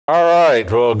right,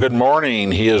 well, good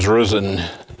morning. He is risen.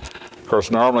 Of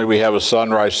course, normally we have a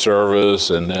sunrise service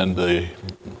and then the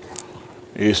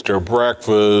Easter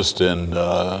breakfast and,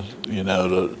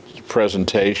 the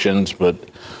presentations, but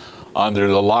under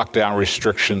the lockdown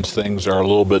restrictions, things are a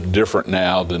little bit different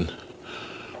now than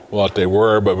what they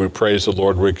were, but we praise the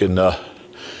Lord we can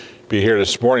be here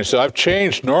this morning. So I've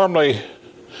changed. Normally,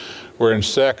 we're in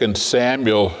 2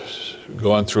 Samuel,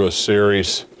 going through a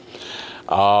series.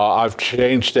 I've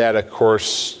changed that, of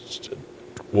course,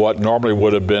 what normally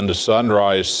would have been the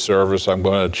sunrise service. I'm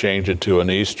going to change it to an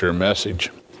Easter message.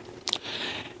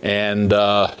 And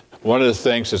one of the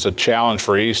things that's a challenge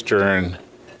for Easter and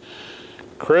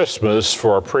Christmas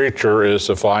for a preacher is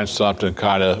to find something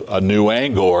kind of a new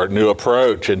angle or a new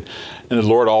approach. And the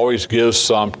Lord always gives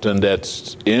something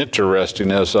that's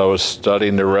interesting. As I was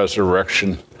studying the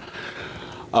resurrection,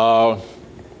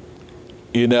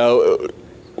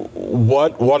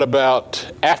 what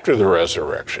about after the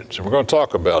resurrection? So we're going to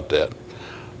talk about that.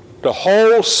 The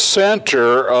whole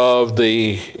center of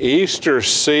the Easter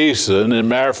season, and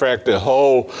matter of fact, the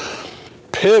whole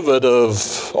pivot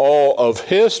of all of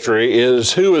history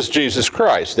is who is Jesus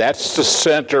Christ. That's the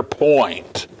center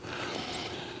point.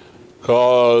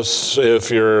 Because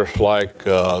if you're like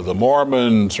the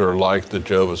Mormons or like the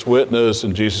Jehovah's Witnesses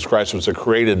and Jesus Christ was a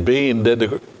created being, then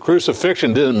the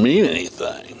crucifixion didn't mean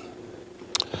anything.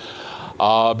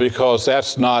 Because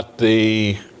that's not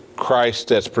the Christ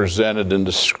that's presented in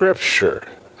the Scripture.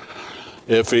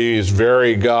 If he's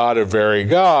very God or very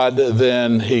God,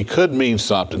 then he could mean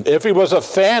something. If he was a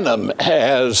phantom,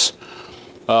 as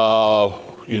the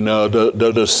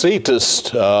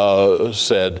Docetist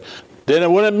said, then it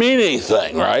wouldn't mean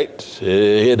anything, right?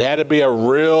 It had to be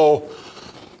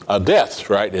a death,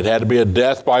 right? It had to be a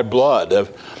death by blood.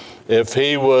 If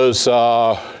he was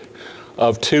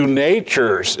of two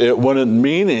natures, it wouldn't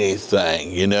mean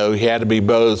anything. He had to be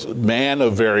both man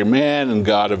of very man and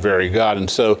God of very God. And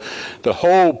so the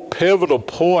whole pivotal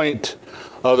point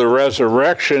of the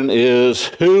resurrection is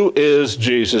who is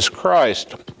Jesus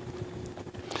Christ.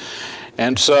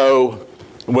 And so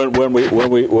when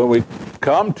we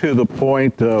come to the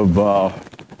point of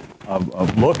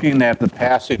looking at the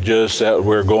passages that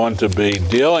we're going to be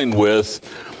dealing with,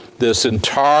 this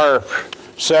entire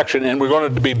section, and we're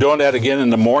going to be doing that again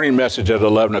in the morning message at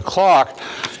 11 o'clock,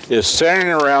 is centering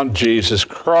around Jesus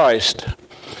Christ.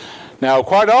 Now,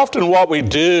 quite often what we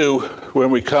do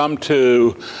when we come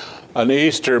to an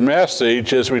Easter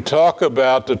message is we talk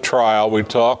about the trial, we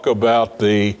talk about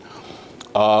the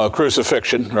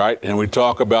crucifixion, right? And we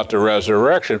talk about the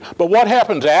resurrection. But what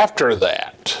happens after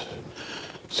that?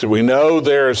 So we know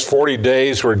there's 40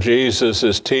 days where Jesus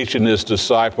is teaching his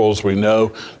disciples. We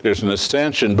know there's an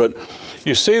ascension, but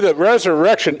you see that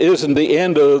resurrection isn't the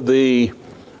end of the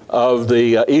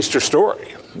Easter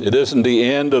story. It isn't the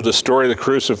end of the story of the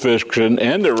crucifixion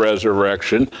and the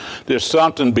resurrection. There's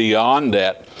something beyond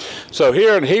that. So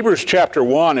here in Hebrews chapter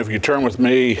 1, if you turn with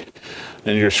me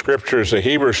in your scriptures to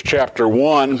Hebrews chapter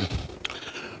 1,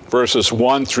 verses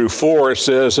 1 through 4, it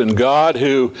says, "And God,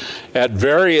 who at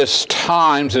various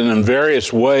times and in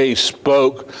various ways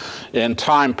spoke in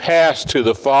time past to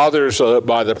the fathers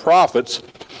by the prophets,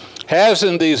 has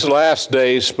in these last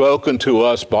days spoken to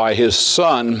us by his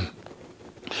Son,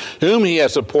 whom he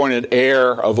has appointed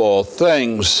heir of all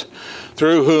things,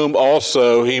 through whom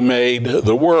also he made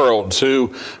the worlds,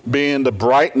 who, being the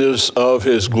brightness of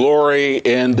his glory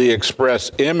and the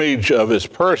express image of his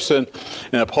person,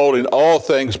 and upholding all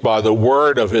things by the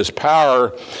word of his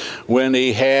power, when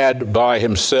he had by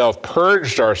himself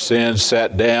purged our sins,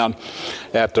 sat down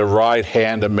at the right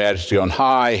hand of majesty on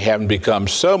high, having become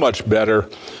so much better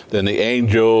than the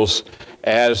angels,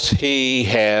 as he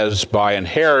has by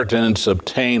inheritance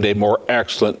obtained a more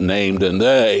excellent name than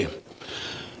they."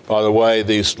 By the way,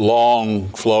 these long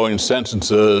flowing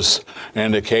sentences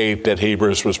indicate that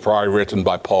Hebrews was probably written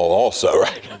by Paul also,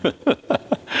 right?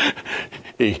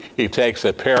 He takes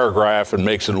a paragraph and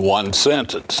makes it one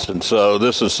sentence. And so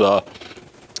this is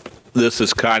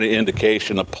kind of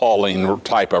indication of Pauline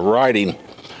type of writing.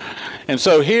 And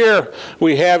so here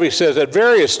we have, he says, at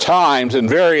various times in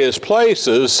various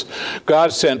places,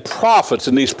 God sent prophets,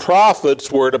 and these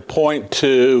prophets were to point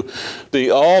to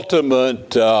the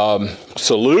ultimate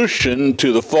solution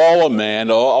to the fall of man.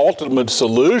 The ultimate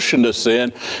solution to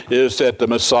sin is that the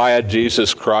Messiah,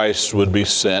 Jesus Christ, would be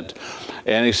sent.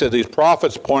 And he said these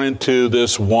prophets pointed to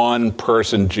this one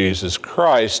person, Jesus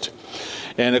Christ.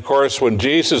 And of course, when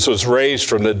Jesus was raised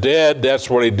from the dead, that's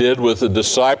what he did with the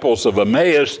disciples of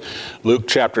Emmaus. Luke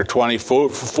chapter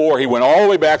 24, he went all the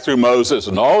way back through Moses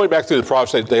and all the way back through the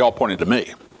prophets. They all pointed to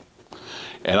me.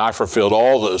 And I fulfilled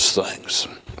all those things.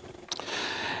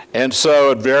 And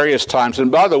so at various times,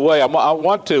 and by the way, I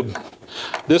want to,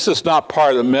 this is not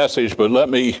part of the message, but let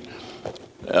me,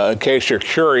 in case you're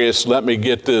curious, let me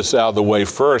get this out of the way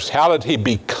first. How did he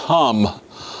become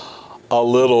a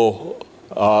little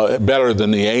better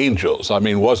than the angels? I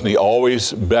mean, wasn't he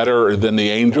always better than the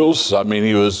angels? I mean,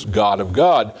 he was God of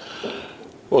God.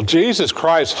 Well, Jesus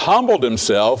Christ humbled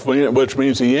himself, which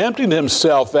means he emptied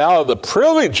himself out of the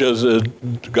privileges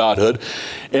of godhood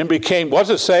and became, what's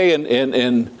it say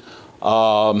in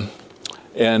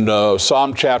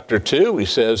Psalm chapter 2, he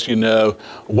says, you know,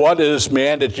 what is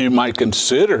man that you might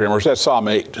consider him? Or is that Psalm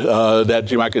 8? That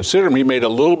you might consider him. He made a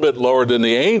little bit lower than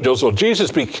the angels. Well,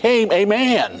 Jesus became a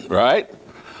man, right?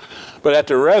 But at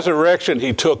the resurrection,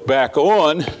 he took back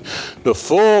on the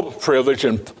full privilege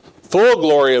and full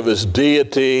glory of his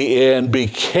deity and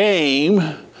became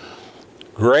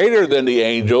greater than the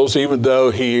angels. Even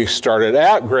though he started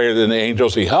out greater than the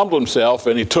angels, he humbled himself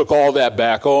and he took all that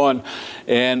back on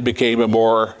and became a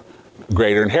more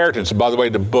greater inheritance. And by the way,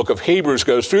 the book of Hebrews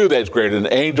goes through that. He's greater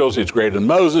than angels, he's greater than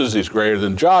Moses, he's greater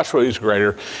than Joshua, he's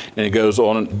greater, and he goes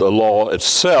on the law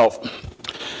itself.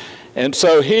 And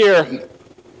so here,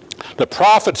 the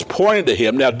prophets pointed to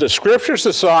him. Now, the scriptures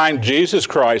assign Jesus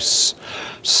Christ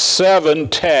 7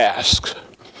 tasks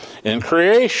in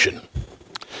creation.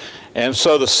 And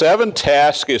so the 7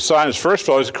 tasks he assigns, first of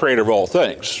all, he's the creator of all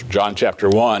things. John chapter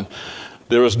 1.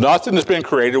 There was nothing that's been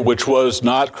created which was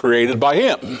not created by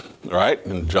him, right?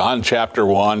 In John chapter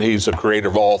 1, he's the creator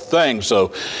of all things.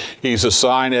 So he's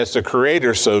assigned as the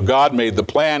creator. So God made the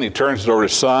plan. He turns it over to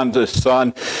the Son. The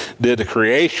Son did the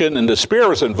creation, and the Spirit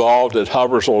was involved. It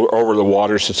hovers over the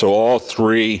waters. So all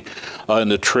three in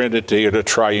the Trinity or the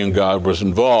triune God was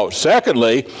involved.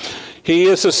 Secondly, he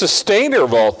is the sustainer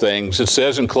of all things. It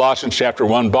says in Colossians chapter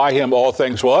 1, by him all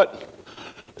things what?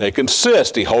 They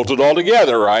consist. He holds it all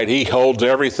together, right? He holds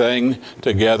everything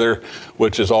together,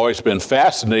 which has always been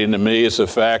fascinating to me, is the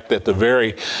fact that the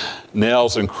very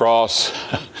nails and cross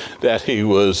that he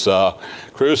was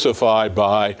crucified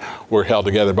by were held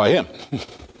together by him.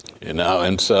 You know,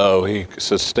 and so he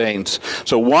sustains.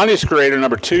 So 1, he's creator.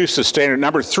 Number 2, sustainer.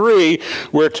 Number 3,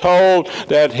 we're told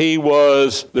that he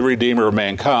was the redeemer of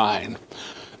mankind.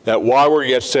 That while we're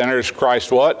yet sinners,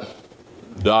 Christ what?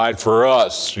 Died for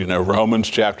us. You know, Romans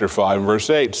chapter 5, verse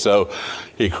 8. So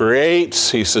he creates,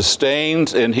 he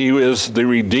sustains, and he is the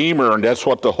redeemer. And that's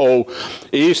what the whole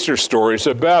Easter story is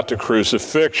about, the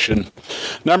crucifixion.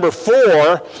 Number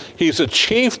 4, he's a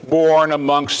chief born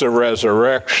amongst the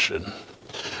resurrection.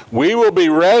 We will be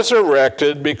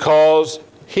resurrected because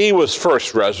he was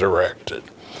first resurrected.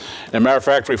 As a matter of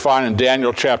fact, we find in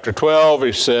Daniel chapter 12,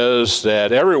 he says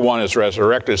that everyone is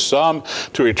resurrected, some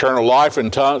to eternal life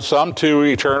and some to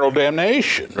eternal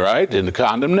damnation, right? Into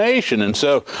condemnation. And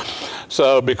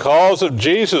so because of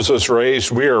Jesus was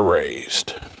raised, we are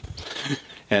raised.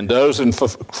 And those in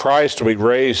Christ will be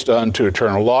raised unto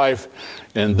eternal life,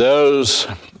 and those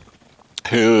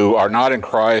who are not in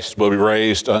Christ will be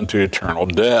raised unto eternal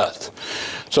death.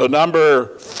 So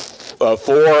number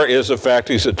 4 is the fact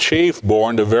he's the chief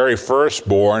born, the very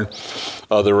firstborn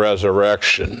of the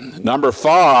resurrection. Number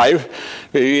 5,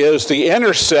 he is the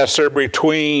intercessor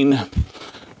between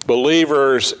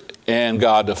believers and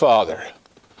God the Father.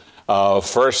 1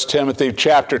 Timothy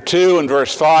chapter 2 and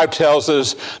verse 5 tells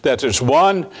us that there's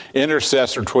one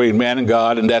intercessor between man and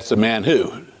God, and that's the man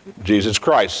who? Jesus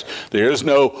Christ. There is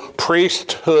no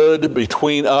priesthood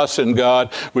between us and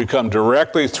God. We come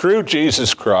directly through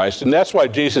Jesus Christ. And that's why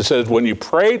Jesus says, when you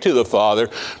pray to the Father,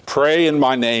 pray in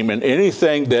my name, and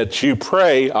anything that you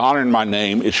pray, honor in my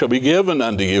name, it shall be given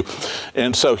unto you.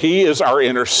 And so he is our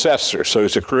intercessor. So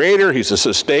he's a creator, he's a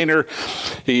sustainer,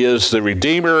 he is the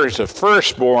redeemer, he's the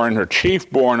firstborn or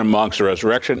chiefborn amongst the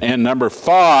resurrection. And number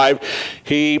 5,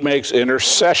 he makes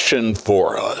intercession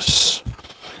for us.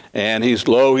 And he's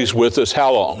with us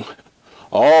how long?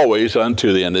 Always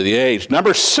unto the end of the age.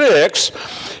 Number 6,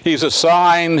 he's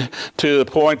assigned to the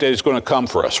point that he's going to come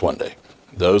for us one day.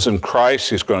 Those in Christ,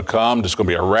 he's going to come. There's going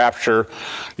to be a rapture.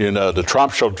 You know, the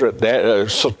trump shall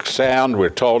sound. We're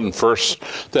told in 1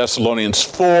 Thessalonians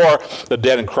 4, the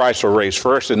dead in Christ will raise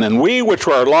first. And then we which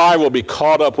are alive will be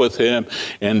caught up with him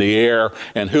in the air.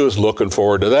 And who's looking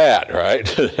forward to that,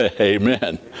 right?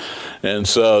 Amen. And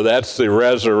so that's the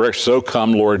resurrection. So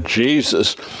come Lord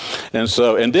Jesus. And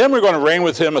then we're going to reign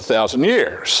with him 1,000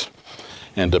 years.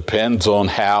 And depends on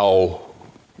how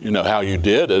you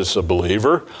did as a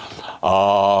believer,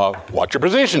 what your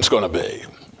position's going to be.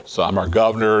 Some are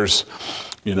governors,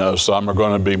 some are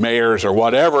going to be mayors or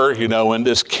whatever, in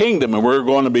this kingdom. And we're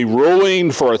going to be ruling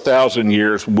for 1,000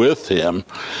 years with him.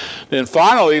 And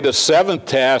finally, the 7th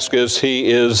task is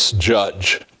he is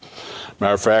judge.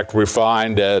 Matter of fact, we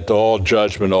find that all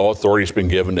judgment, all authority has been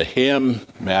given to him,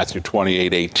 Matthew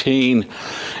 28:18.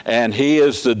 And he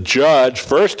is the judge.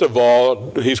 First of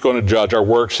all, he's going to judge our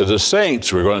works of the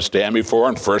saints. We're going to stand before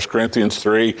in 1 Corinthians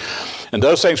 3. And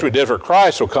those things we did for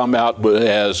Christ will come out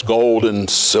as gold and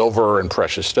silver and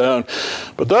precious stone.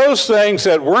 But those things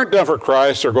that weren't done for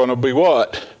Christ are going to be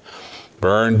what?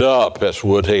 Burned up as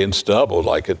wood, hay, and stubble,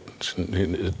 like it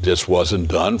just wasn't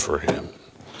done for him.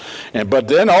 But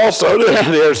then also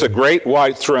there's the great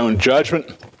white throne judgment.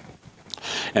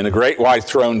 And the great white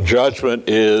throne judgment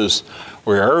is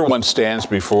where everyone stands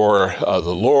before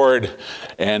the Lord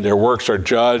and their works are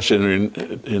judged,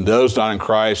 and those not in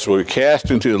Christ will be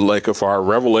cast into the lake of fire.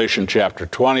 Revelation chapter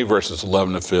 20, verses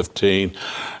 11 to 15,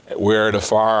 where the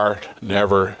fire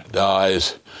never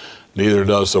dies, neither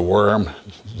does the worm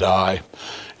die.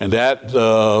 And that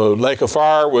lake of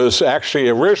fire was actually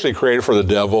originally created for the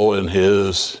devil and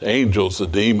his angels, the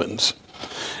demons.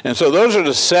 And so those are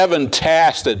the 7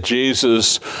 tasks that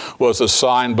Jesus was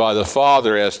assigned by the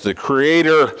Father as the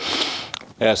creator,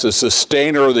 as the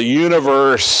sustainer of the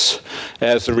universe,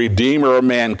 as the redeemer of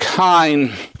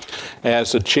mankind,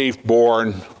 as the chief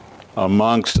born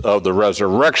amongst of the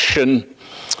resurrection.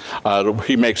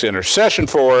 He makes intercession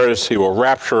for us. He will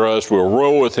rapture us. We'll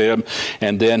rule with him.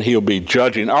 And then he'll be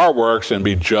judging our works and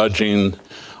be judging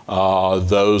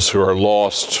those who are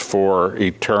lost for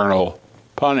eternal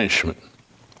punishment.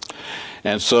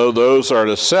 And so those are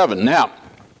the 7. Now,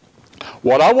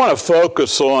 what I want to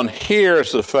focus on here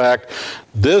is the fact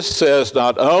this says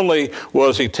not only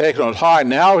was he taken on high,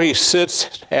 now he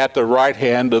sits at the right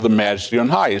hand of the Majesty on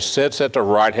high. He sits at the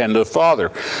right hand of the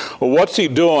Father. Well, what's he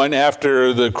doing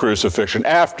after the crucifixion,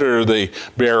 after the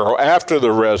burial, after the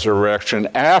resurrection,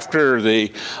 after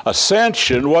the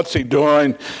ascension? What's he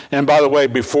doing? And by the way,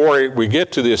 before we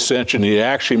get to the ascension, he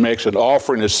actually makes an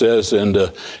offering, it says, in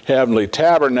the heavenly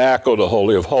tabernacle, the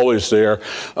Holy of Holies there,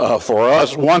 for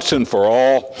us once and for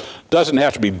all. Doesn't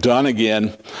have to be done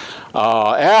again.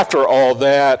 After all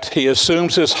that, he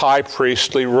assumes his high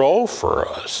priestly role for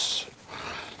us.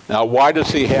 Now, why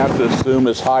does he have to assume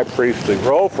his high priestly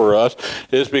role for us?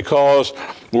 Is because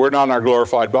we're not in our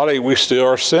glorified body. We still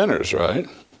are sinners, right?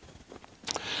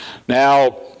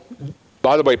 Now,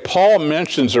 by the way, Paul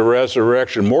mentions the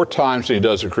resurrection more times than he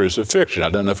does the crucifixion. I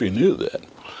don't know if you knew that.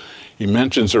 He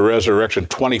mentions the resurrection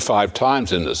 25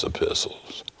 times in his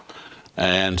epistles.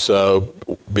 And so,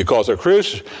 because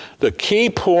the key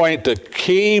point, the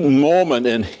key moment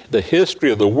in the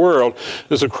history of the world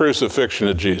is the crucifixion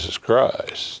of Jesus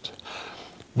Christ.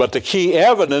 But the key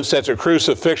evidence that the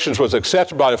crucifixion was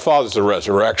accepted by the Father is the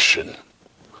resurrection.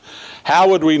 How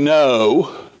would we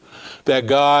know that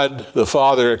God, the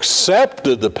Father,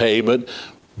 accepted the payment,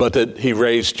 but that he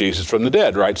raised Jesus from the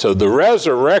dead, right? So the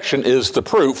resurrection is the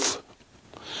proof.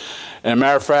 And as a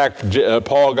matter of fact,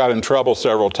 Paul got in trouble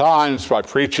several times by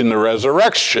preaching the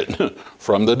resurrection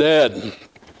from the dead.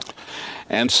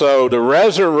 And so the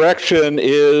resurrection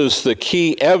is the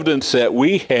key evidence that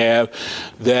we have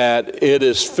that it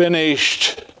is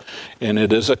finished and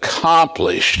it is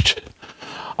accomplished.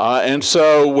 And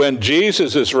so when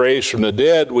Jesus is raised from the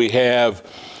dead, we have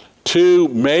 2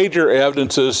 major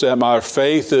evidences that my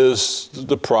faith is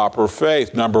the proper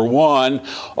faith. Number 1,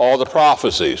 all the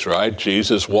prophecies, right?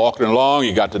 Jesus walking along,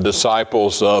 you got the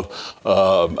disciples of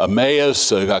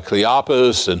Emmaus, you got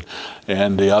Cleopas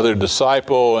and the other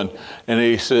disciple, and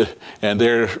he said, and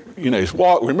they're,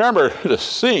 remember the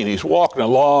scene, he's walking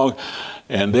along,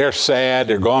 and they're sad,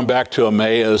 they're going back to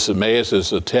Emmaus. Emmaus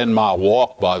is a 10-mile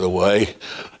walk, by the way,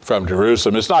 from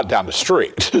Jerusalem. It's not down the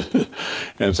street.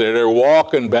 And so they're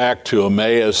walking back to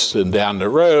Emmaus and down the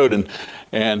road,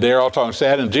 and they're all talking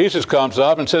sad, and Jesus comes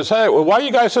up and says, "Hey, well, why are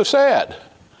you guys so sad?"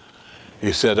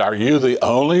 He said, "Are you the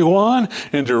only one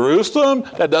in Jerusalem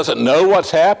that doesn't know what's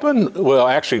happened?" Well,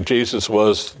 actually, Jesus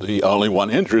was the only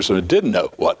one in Jerusalem that didn't know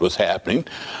what was happening.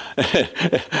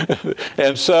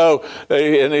 And so,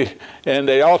 and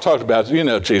they all talked about,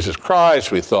 Jesus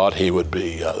Christ. We thought he would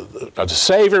be the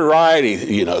Savior, right?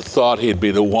 He, thought he'd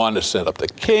be the one to set up the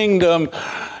kingdom.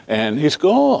 And he's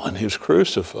gone. He was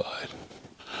crucified.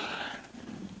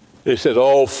 He said,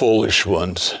 "Oh, foolish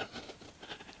ones,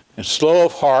 and slow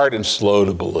of heart and slow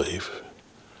to believe.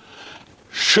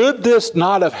 Should this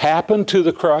not have happened to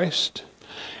the Christ?"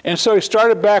 And so he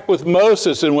started back with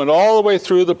Moses and went all the way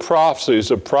through the prophecies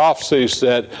that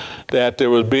there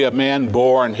would be a man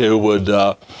born who would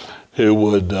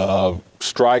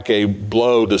strike a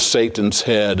blow to Satan's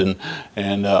head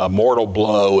and a mortal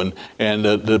blow, and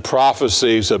the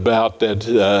prophecies about that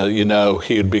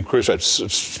he would be crucified.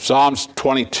 Psalms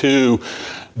 22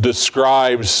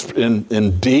 describes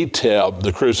in detail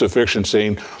the crucifixion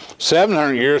scene.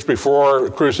 700 years before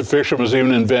crucifixion was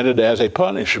even invented as a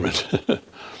punishment.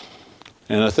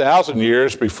 And 1,000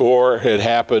 years before it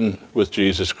happened with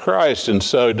Jesus Christ. And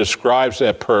so it describes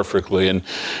that perfectly.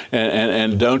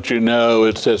 And don't you know,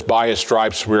 it says, by his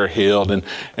stripes we're healed.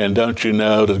 And don't you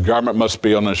know, the garment must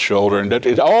be on his shoulder.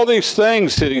 And all these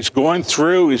things that he's going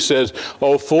through, he says,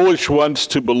 oh, foolish ones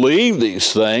to believe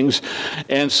these things.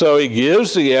 And so he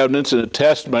gives the evidence and the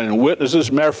testimony and witnesses. As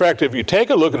a matter of fact, if you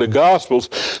take a look at the Gospels,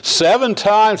 7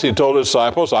 times he told his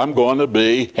disciples, I'm going to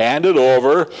be handed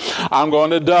over, I'm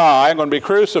going to die, I'm going to be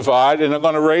crucified, and I'm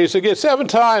going to raise again. 7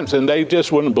 times, and they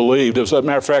just wouldn't believe. As a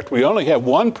matter of fact, we only have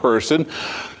one person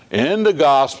in the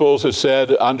Gospels that said,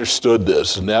 understood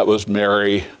this, and that was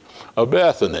Mary of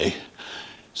Bethany.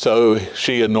 So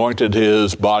she anointed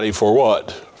his body for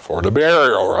what? For the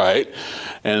burial, right?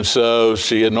 And so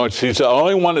she anointed, she's the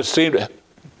only one that seemed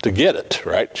to get it,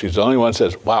 right? She's the only one that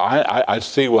says, wow, I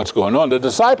see what's going on. The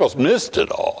disciples missed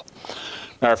it all.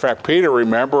 Matter of fact, Peter,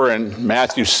 remember, in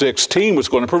Matthew 16 was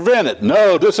going to prevent it.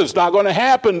 No, this is not going to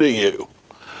happen to you.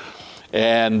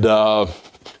 And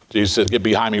Jesus said, get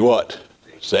behind me what?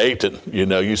 Satan. You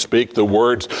know, you speak the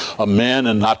words of men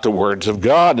and not the words of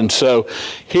God. And so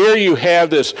here you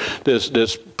have this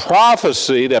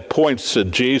prophecy that points to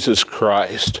Jesus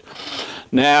Christ.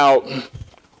 Now,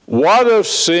 what of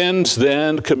sins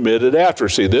then committed after?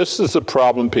 See, this is the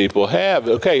problem people have.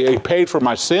 Okay, he paid for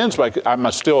my sins, but I'm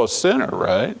still a sinner,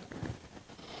 right?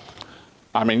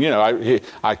 I mean, you know,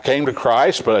 I came to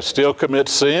Christ, but I still commit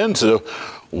sins. So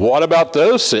what about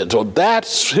those sins? Well,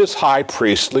 that's his high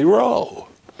priestly role.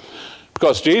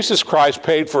 Because Jesus Christ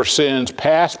paid for sins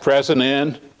past, present,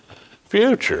 and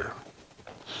future.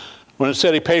 When it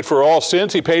said he paid for all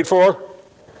sins, he paid for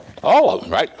all of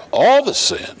them, right? All the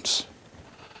sins.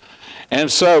 And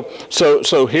so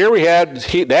here we had,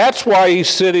 that's why he's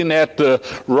sitting at the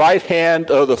right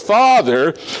hand of the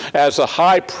Father as a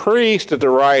high priest at the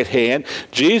right hand.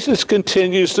 Jesus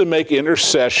continues to make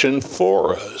intercession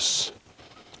for us.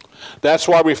 That's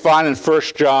why we find in 1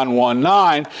 John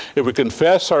 1:9, if we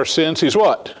confess our sins, he's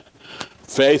what?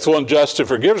 Faithful and just to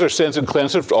forgive us our sins and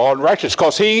cleanse us from all unrighteousness.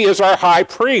 Because he is our high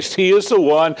priest. He is the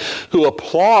one who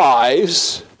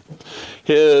applies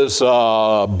his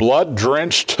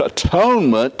blood-drenched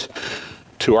atonement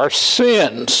to our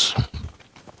sins.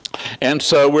 And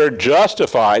so we're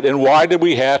justified. And why do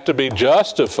we have to be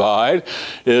justified?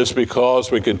 Is because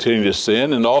we continue to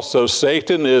sin. And also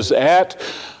Satan is at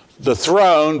the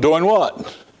throne doing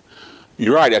what?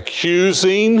 You're right,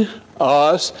 accusing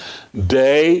us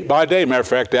day by day. Matter of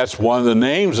fact, that's one of the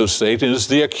names of Satan, is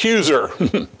the accuser.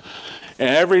 And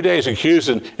every day he's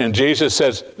accusing. And Jesus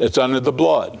says, it's under the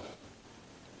blood.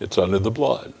 It's under the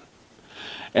blood.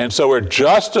 And so we're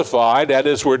justified, that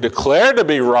is, we're declared to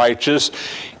be righteous,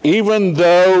 even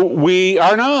though we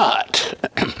are not.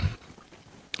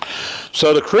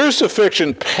 So the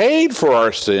crucifixion paid for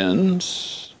our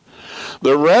sins.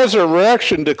 The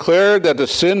resurrection declared that the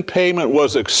sin payment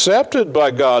was accepted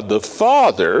by God the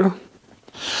Father.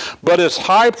 But his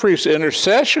high priest's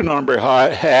intercession on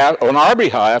our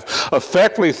behalf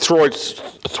effectively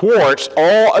thwarts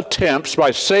all attempts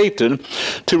by Satan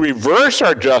to reverse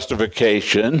our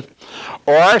justification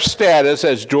or our status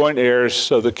as joint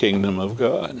heirs of the kingdom of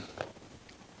God.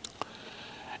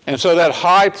 And so that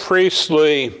high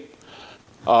priestly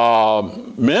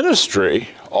ministry,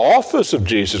 office of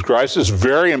Jesus Christ, is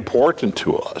very important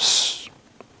to us.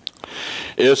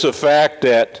 It's the fact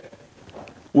that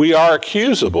we are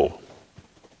accusable.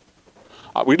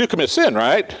 We do commit sin,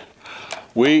 right?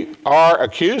 We are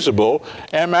accusable.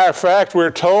 And matter of fact,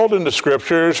 we're told in the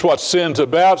scriptures what sin's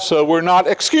about, so we're not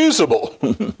excusable.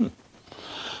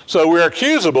 So we're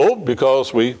accusable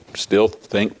because we still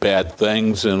think bad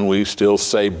things and we still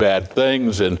say bad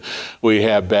things and we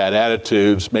have bad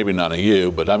attitudes. Maybe none of you,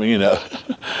 but I mean, you know,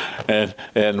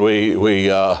 and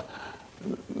we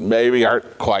maybe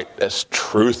aren't quite as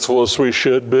truthful as we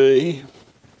should be.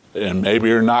 And maybe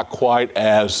you're not quite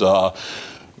as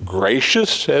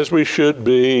gracious as we should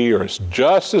be or as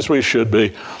just as we should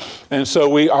be. And so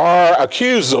we are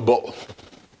accusable.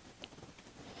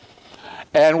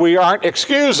 And we aren't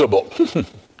excusable.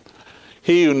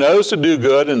 He who knows to do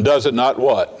good and does it not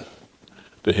what?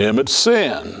 To him it's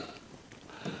sin.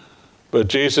 But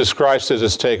Jesus Christ says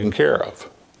it's taken care of.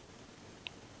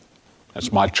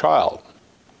 That's my child.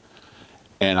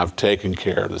 And I've taken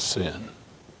care of the sin.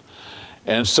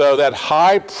 And so that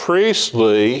high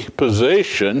priestly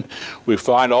position, we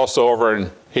find also over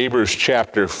in Hebrews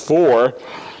chapter 4,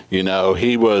 you know,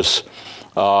 he was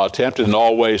tempted in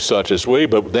all ways such as we,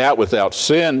 but that without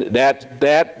sin. That's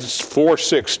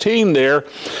 4:16 there.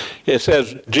 It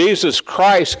says, Jesus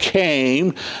Christ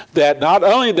came that not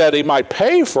only that he might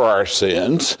pay for our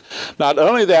sins, not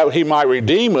only that he might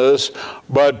redeem us,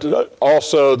 but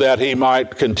also that he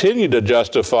might continue to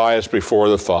justify us before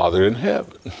the Father in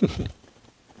heaven.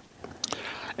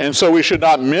 And so we should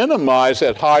not minimize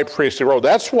that high priestly role.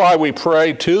 That's why we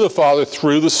pray to the Father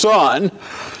through the Son.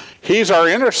 He's our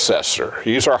intercessor.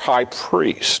 He's our high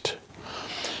priest.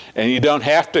 And you don't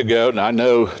have to go, and I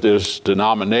know there's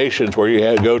denominations where you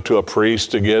have to go to a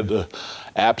priest to get the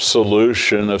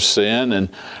absolution of sin, and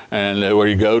where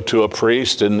you go to a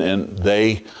priest and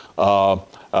they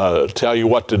tell you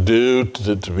what to do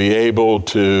to be able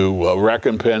to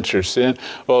recompense your sin.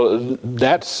 Well,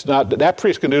 that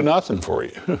priest can do nothing for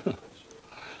you. Matter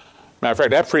of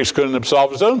fact, that priest couldn't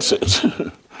absolve his own sins.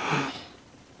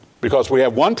 Because we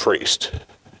have one priest,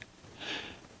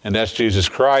 and that's Jesus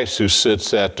Christ, who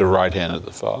sits at the right hand of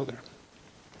the Father.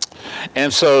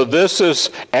 And so this is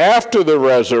after the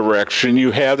resurrection, you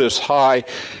have this high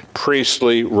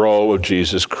priestly role of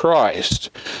Jesus Christ.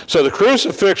 So the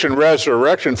crucifixion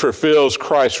resurrection fulfills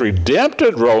Christ's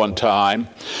redemptive role in time,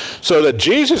 so that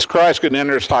Jesus Christ can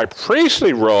enter his high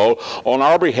priestly role on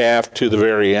our behalf to the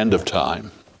very end of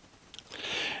time.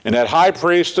 And that high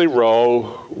priestly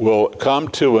role will come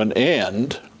to an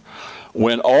end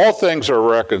when all things are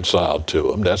reconciled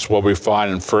to him. That's what we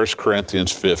find in 1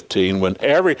 Corinthians 15.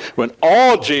 When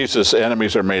all Jesus'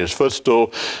 enemies are made his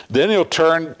footstool, then he'll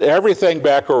turn everything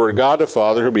back over to God the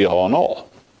Father, who'll be all in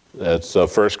all. That's 1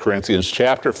 Corinthians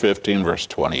chapter 15, verse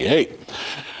 28.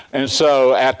 And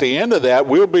so at the end of that,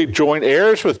 we'll be joint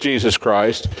heirs with Jesus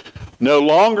Christ, no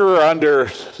longer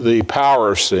under the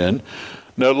power of sin,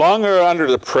 no longer under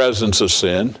the presence of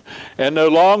sin, and no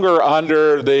longer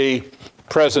under the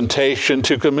presentation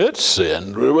to commit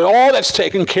sin. All that's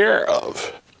taken care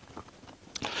of.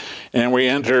 And we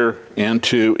enter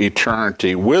into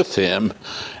eternity with him,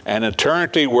 an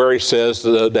eternity where he says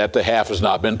that the half has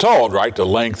not been told, right? The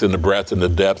length and the breadth and the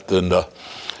depth and the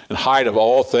height of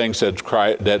all things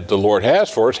that the Lord has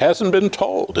for us hasn't been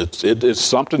told. It's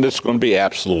something that's going to be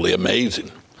absolutely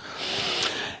amazing.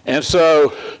 And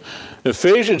so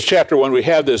Ephesians chapter 1, we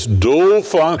have this dual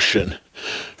function.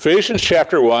 Ephesians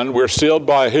chapter 1, we're sealed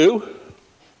by who?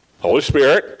 Holy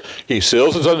Spirit. He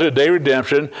seals us unto the day of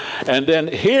redemption. And then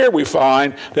here we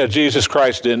find that Jesus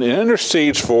Christ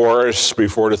intercedes for us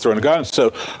before the throne of God. And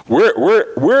so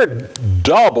we're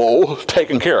double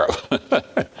taken care of.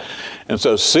 And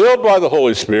so sealed by the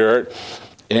Holy Spirit,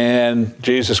 and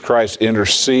Jesus Christ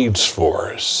intercedes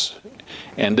for us.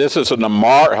 And this is a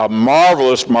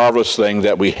marvelous, marvelous thing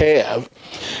that we have.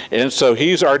 And so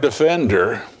he's our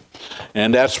defender.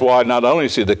 And that's why not only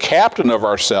is he the captain of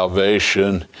our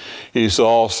salvation, he's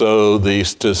also the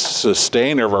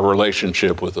sustainer of our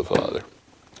relationship with the Father.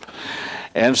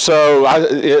 And so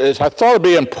I thought it'd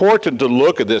be important to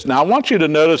look at this. Now I want you to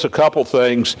notice a couple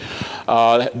things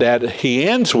that he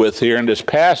ends with here in this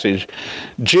passage.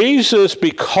 Jesus,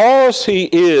 because he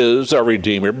is our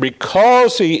Redeemer,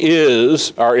 because he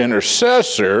is our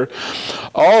intercessor,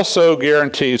 also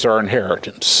guarantees our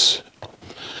inheritance.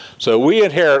 So we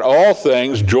inherit all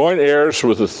things, joint heirs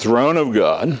with the throne of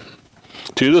God,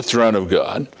 to the throne of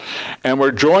God, and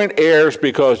we're joint heirs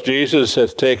because Jesus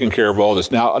has taken care of all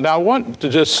this. Now I want to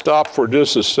just stop for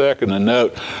just a second and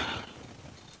note,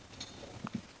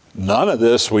 none of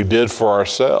this we did for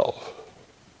ourselves.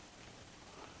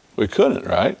 We couldn't,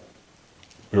 right?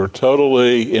 We were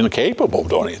totally incapable of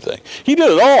doing anything. He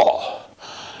did it all.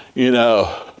 You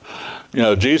know,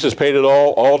 Jesus paid it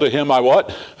all to him. I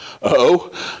what?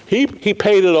 Oh, he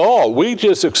paid it all. We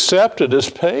just accepted his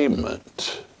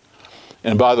payment.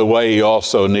 And by the way, he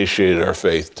also initiated our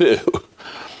faith too.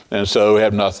 And so we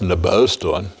have nothing to boast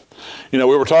on. You know,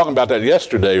 we were talking about that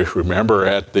yesterday, remember,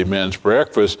 at the men's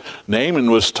breakfast. Naaman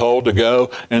was told to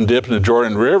go and dip in the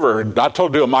Jordan River. Not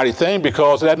told to do a mighty thing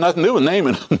because it had nothing to do with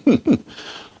Naaman.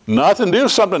 Nothing to do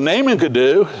with something Naaman could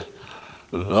do.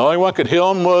 The only one could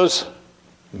heal him was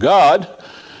God.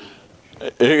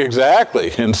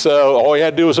 Exactly. And so all he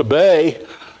had to do was obey.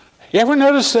 You ever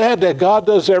notice that God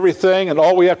does everything and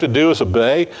all we have to do is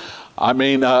obey? I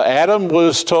mean, Adam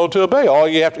was told to obey.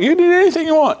 You can do anything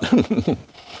you want.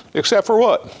 Except for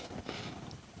what?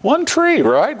 One tree,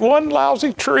 right? One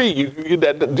lousy tree.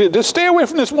 Just stay away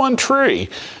from this one tree.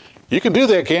 You can do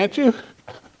that, can't you?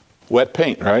 Wet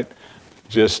paint, right?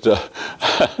 Just, didn't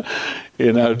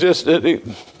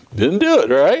do it,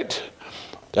 right?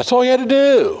 That's all you had to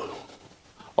do.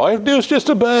 All you have to do is just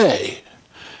obey,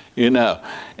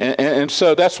 And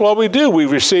so that's what we do. We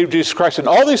receive Jesus Christ, and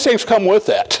all these things come with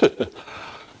that.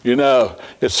 You know,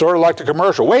 it's sort of like the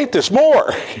commercial. Wait, there's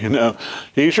more. You know,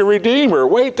 he's your Redeemer.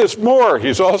 Wait, there's more.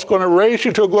 He's also going to raise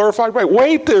you to a glorified body.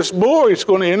 Wait, there's more. He's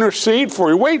going to intercede for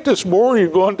you. Wait, there's more. You're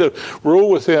going to rule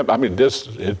with him. I mean,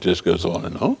 it just goes on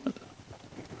and on.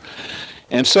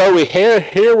 And so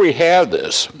here we have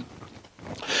this.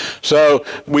 So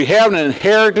we have an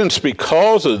inheritance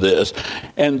because of this,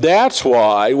 and that's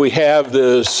why we have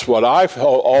this, what I've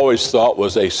always thought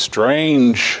was a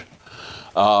strange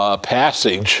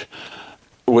passage,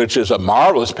 which is a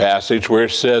marvelous passage, where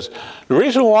it says, the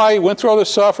reason why he went through all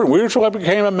this suffering, the reason why he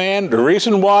became a man, the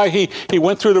reason why he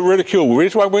went through the ridicule, the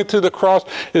reason why he went through the cross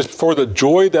is for the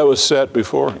joy that was set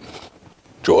before him.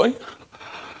 Joy?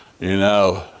 You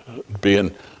know,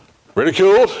 being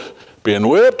ridiculed, being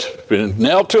whipped, being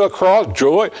nailed to a cross,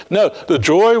 joy. No, the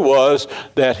joy was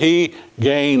that he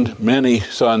gained many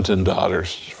sons and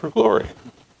daughters for glory.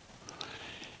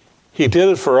 He did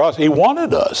it for us. He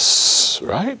wanted us,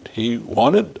 right? He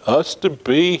wanted us to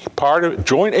be part of,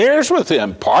 joint heirs with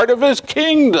him, part of his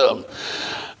kingdom.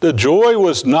 The joy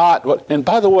was not, and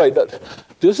by the way,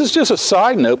 this is just a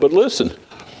side note, but listen,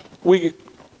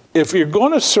 if you're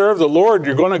going to serve the Lord,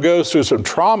 you're going to go through some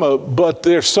trauma, but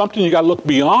there's something you got to look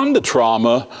beyond the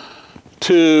trauma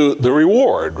to the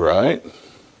reward, right?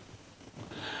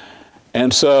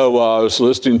 And so I was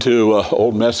listening to an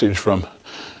old message from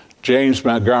James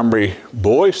Montgomery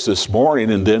Boyce this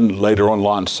morning, and then later on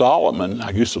Lon Solomon. I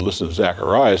used to listen to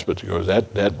Zacharias, but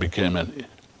that became a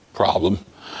problem.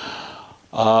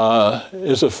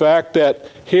 Is the fact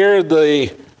that here the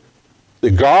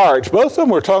guards, both of them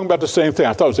were talking about the same thing.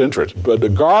 I thought it was interesting, but the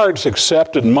guards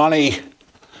accepted money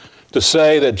to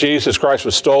say that Jesus Christ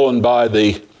was stolen by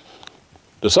the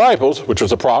disciples, which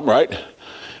was a problem, right?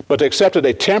 But they accepted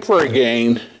a temporary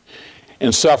gain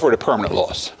and suffered a permanent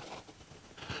loss.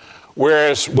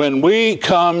 Whereas when we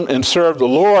come and serve the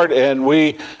Lord and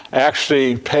we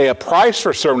actually pay a price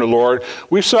for serving the Lord,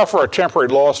 we suffer a temporary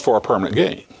loss for a permanent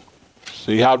gain.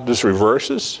 See how this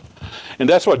reverses? And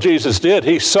that's what Jesus did.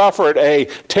 He suffered a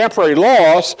temporary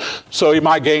loss so he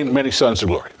might gain many sons of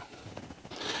glory.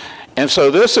 And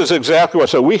so this is exactly what.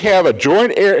 So we have a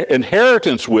joint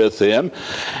inheritance with him,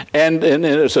 and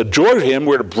it's a joy to him.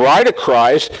 We're the bride of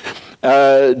Christ.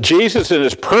 Jesus in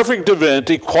his perfect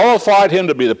divinity qualified him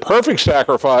to be the perfect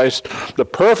sacrifice, the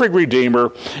perfect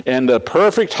redeemer, and the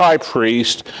perfect high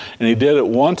priest, and he did it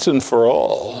once and for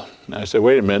all. And I said,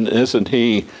 wait a minute, isn't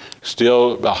he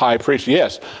still the high priest?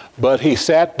 Yes, but he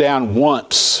sat down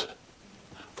once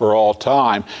for all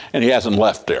time, and he hasn't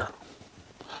left there.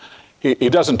 He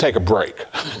doesn't take a break.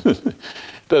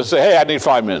 Doesn't say, hey, I need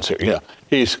 5 minutes here. You know,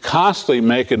 he's constantly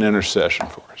making intercession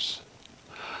for us.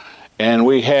 And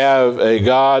we have a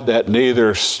God that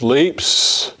neither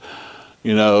sleeps,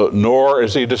 you know, nor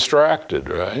is he distracted,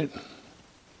 right?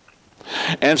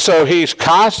 And so he's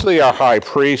constantly our high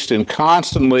priest and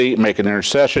constantly making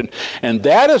intercession. And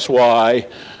that is why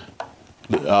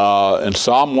in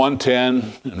Psalm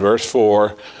 110, in verse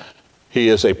 4, he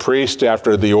is a priest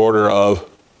after the order of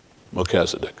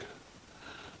Melchizedek,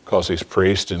 because he's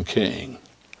priest and king,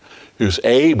 who's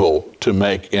able to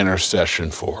make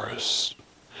intercession for us,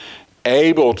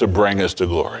 able to bring us to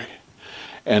glory.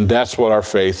 And that's what our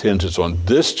faith hinges on.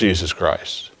 This Jesus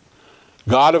Christ,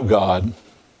 God of God,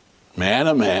 man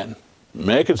of man,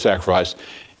 making sacrifice,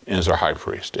 and is our high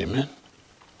priest. Amen.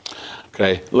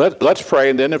 Okay, let's pray,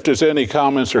 and then if there's any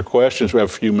comments or questions, we have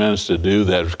a few minutes to do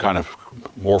that. It's kind of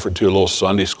morphed into a little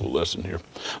Sunday school lesson here.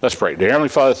 Let's pray. Dear Heavenly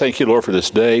Father, thank you, Lord, for this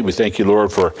day. We thank you, Lord,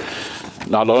 for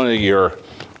not only your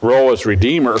role as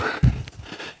Redeemer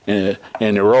and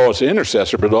your role as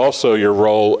intercessor, but also your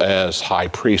role as high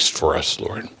priest for us,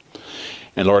 Lord.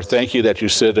 And Lord, thank you that you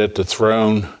sit at the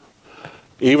throne,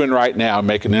 even right now,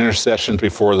 making intercessions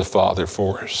before the Father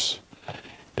for us.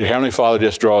 Dear Heavenly Father,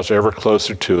 just draw us ever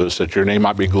closer to us, that your name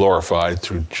might be glorified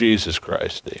through Jesus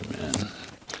Christ. Amen.